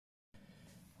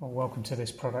Well, welcome to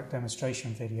this product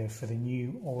demonstration video for the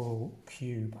new oral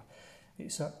cube.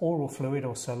 It's an oral fluid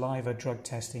or saliva drug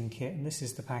testing kit, and this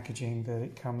is the packaging that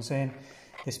it comes in.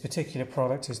 This particular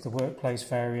product is the workplace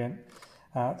variant.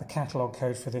 The catalogue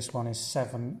code for this one is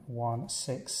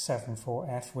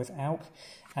 71674F with ALK,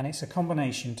 and it's a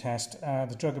combination test.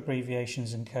 The drug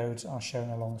abbreviations and codes are shown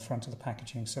along the front of the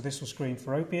packaging. So this will screen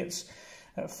for opiates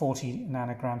at 40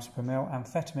 nanograms per mil,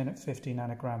 amphetamine at 50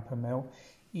 nanogram per mil,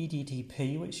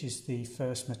 EDDP, which is the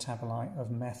first metabolite of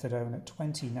methadone, at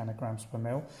 20 nanograms per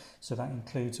mil, so that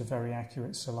includes a very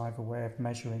accurate saliva way of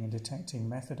measuring and detecting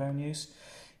methadone use,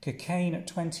 cocaine at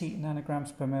 20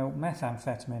 nanograms per mil,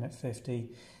 methamphetamine at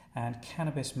 50, and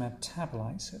cannabis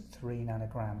metabolites at 3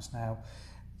 nanograms. Now,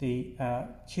 the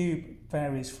cube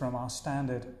varies from our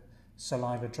standard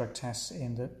saliva drug tests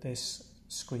in that this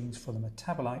screens for the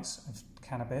metabolites of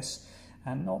cannabis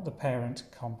and not the parent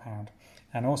compound.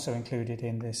 And also included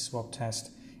in this swab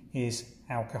test is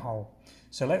alcohol.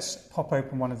 So let's pop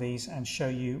open one of these and show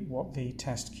you what the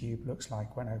test cube looks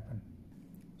like when open.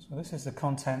 So this is the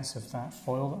contents of that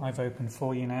foil that I've opened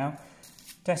for you now.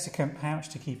 Desiccant pouch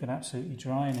to keep it absolutely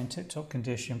dry and in tip-top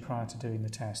condition prior to doing the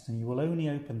test. And you will only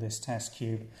open this test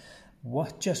cube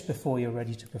just before you're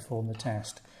ready to perform the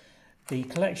test. The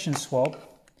collection swab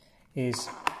is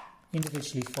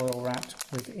individually foil wrapped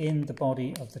within the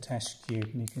body of the test cube,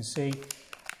 and you can see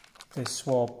this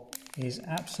swab is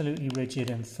absolutely rigid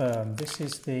and firm. This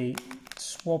is the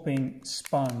swabbing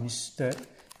sponge that,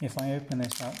 if I open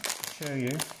this up to show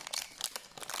you,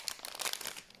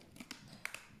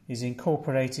 is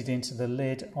incorporated into the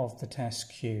lid of the test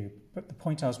cube. But the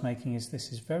point I was making is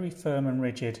this is very firm and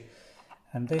rigid,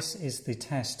 and this is the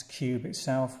test cube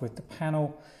itself with the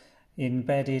panel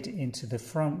embedded into the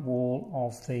front wall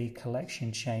of the collection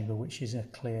chamber, which is a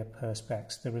clear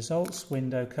perspex. The results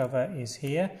window cover is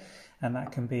here, and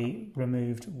that can be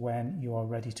removed when you are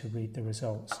ready to read the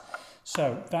results.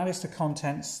 So that is the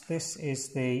contents. This is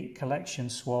the collection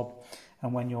swab,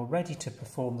 and when you're ready to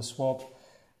perform the swab,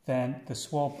 then the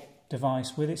swab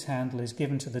device with its handle is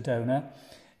given to the donor,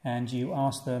 and you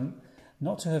ask them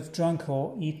not to have drunk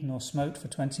or eaten or smoked for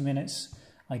 20 minutes,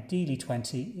 ideally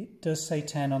 20. It does say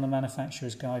 10 on the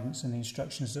manufacturer's guidance and the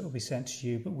instructions that will be sent to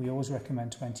you, but we always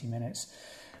recommend 20 minutes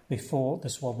before the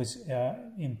swab is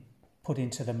put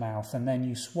into the mouth. And then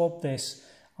you swab this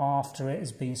after it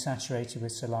has been saturated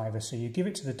with saliva. So you give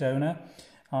it to the donor,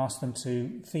 ask them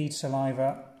to feed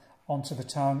saliva onto the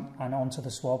tongue and onto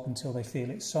the swab until they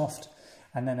feel it's soft.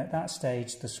 And then at that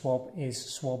stage, the swab is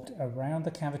swabbed around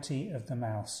the cavity of the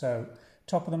mouth. So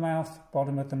top of the mouth,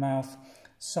 bottom of the mouth,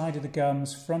 side of the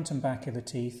gums, front and back of the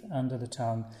teeth, under the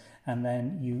tongue, and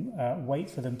then you wait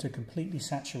for them to completely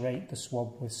saturate the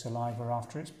swab with saliva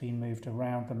after it's been moved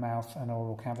around the mouth and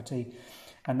oral cavity.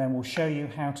 And then we'll show you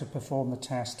how to perform the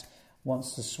test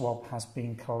once the swab has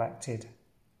been collected.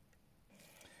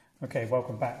 Okay,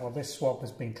 welcome back. Well, this swab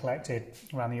has been collected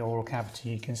around the oral cavity.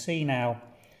 You can see now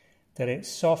that it's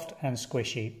soft and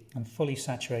squishy and fully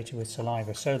saturated with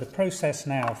saliva. So the process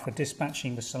now for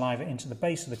dispatching the saliva into the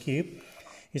base of the cube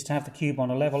is to have the cube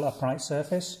on a level upright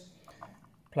surface,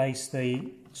 place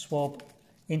the swab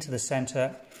into the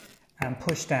centre and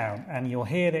push down, and you'll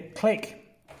hear it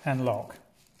click and lock.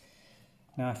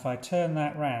 Now if I turn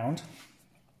that round,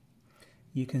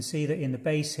 you can see that in the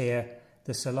base here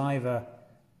the saliva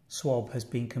swab has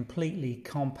been completely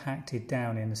compacted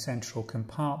down in the central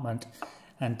compartment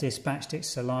and dispatched its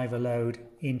saliva load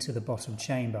into the bottom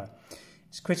chamber.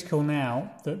 It's critical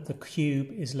now that the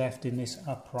cube is left in this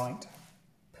upright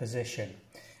position,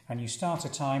 and you start a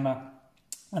timer,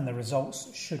 and the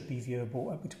results should be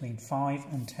viewable at between 5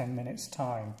 and 10 minutes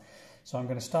time. So I'm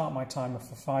going to start my timer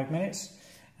for 5 minutes,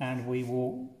 and we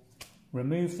will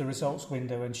remove the results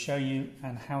window and show you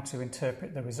and how to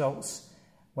interpret the results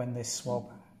when this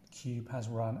swab cube has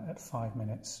run at 5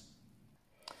 minutes.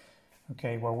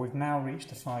 Okay, well, we've now reached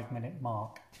the 5-minute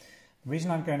mark. The reason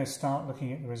I'm going to start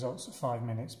looking at the results at 5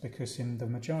 minutes, because in the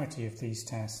majority of these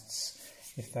tests,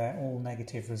 if they're all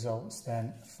negative results,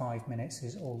 then 5 minutes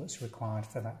is all that's required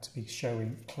for that to be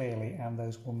showing clearly, and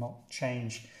those will not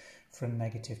change from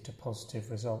negative to positive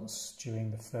results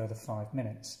during the further 5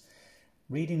 minutes.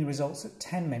 Reading the results at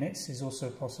 10 minutes is also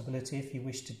a possibility if you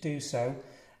wish to do so,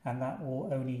 and that will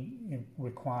only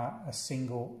require a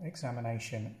single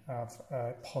examination of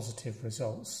positive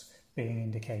results being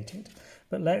indicated.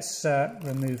 But let's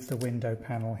remove the window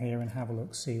panel here and have a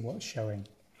look, see what's showing.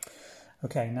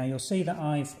 Okay, now you'll see that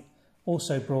I've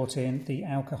also brought in the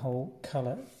alcohol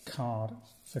colour card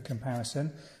for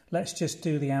comparison. Let's just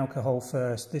do the alcohol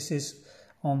first. This is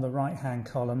on the right hand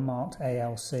column marked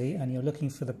ALC, and you're looking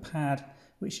for the pad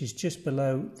which is just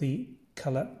below the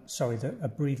the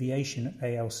abbreviation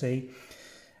ALC,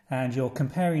 and you're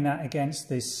comparing that against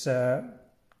this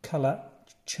colour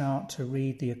chart to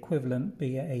read the equivalent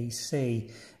BAC,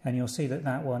 and you'll see that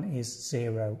that one is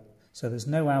 0. So there's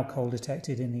no alcohol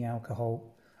detected in the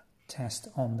alcohol test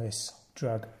on this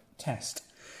drug test.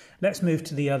 Let's move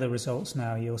to the other results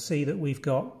now. You'll see that we've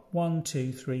got 1,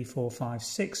 2, 3, 4, 5,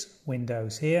 6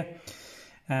 windows here.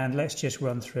 And let's just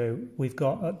run through. We've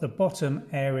got at the bottom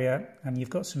area, and you've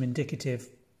got some indicative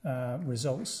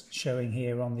results showing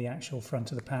here on the actual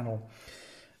front of the panel.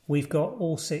 We've got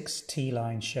all 6 T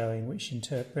lines showing, which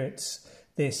interprets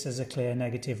this as a clear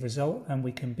negative result, and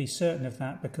we can be certain of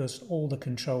that because all the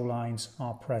control lines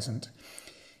are present.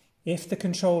 If the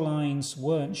control lines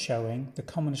weren't showing, the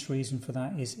commonest reason for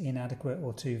that is inadequate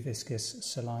or too viscous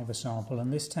saliva sample,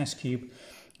 and this test cube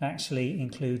actually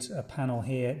includes a panel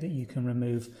here that you can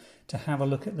remove to have a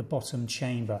look at the bottom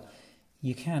chamber.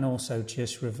 You can also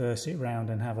just reverse it round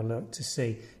and have a look to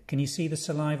see. Can you see the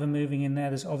saliva moving in there?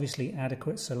 There's obviously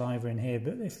adequate saliva in here,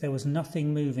 but if there was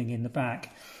nothing moving in the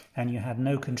back and you had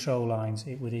no control lines,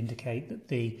 it would indicate that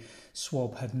the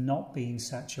swab had not been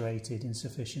saturated in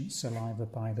sufficient saliva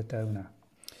by the donor.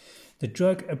 The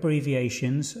drug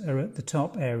abbreviations are at the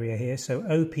top area here, so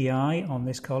OPI on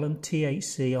this column,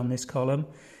 THC on this column,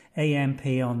 AMP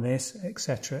on this,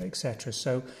 etc., etc.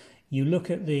 So you look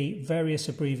at the various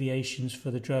abbreviations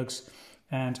for the drugs,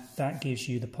 and that gives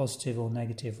you the positive or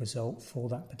negative result for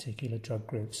that particular drug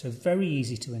group. So very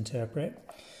easy to interpret.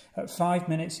 At 5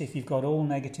 minutes, if you've got all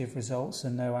negative results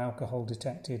and no alcohol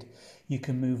detected, you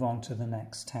can move on to the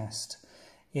next test.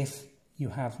 If you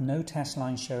have no test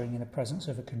line showing in the presence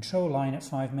of a control line at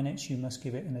 5 minutes, you must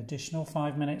give it an additional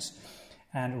 5 minutes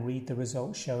and read the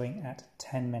result showing at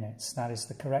 10 minutes. That is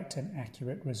the correct and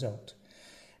accurate result.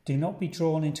 Do not be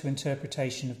drawn into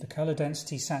interpretation of the colour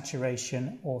density,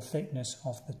 saturation or thickness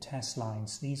of the test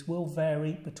lines. These will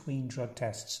vary between drug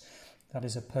tests. That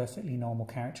is a perfectly normal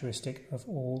characteristic of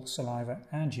all saliva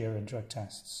and urine drug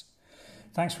tests.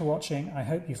 Thanks for watching. I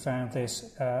hope you found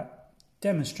this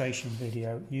demonstration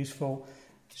video useful,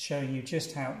 showing you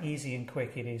just how easy and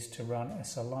quick it is to run a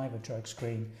saliva drug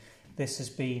screen. This has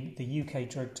been the UK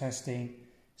Drug Testing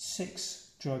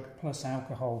 6 drug plus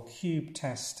alcohol cube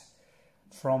test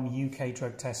from UK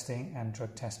Drug Testing and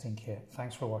Drug Testing Kit.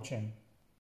 Thanks for watching.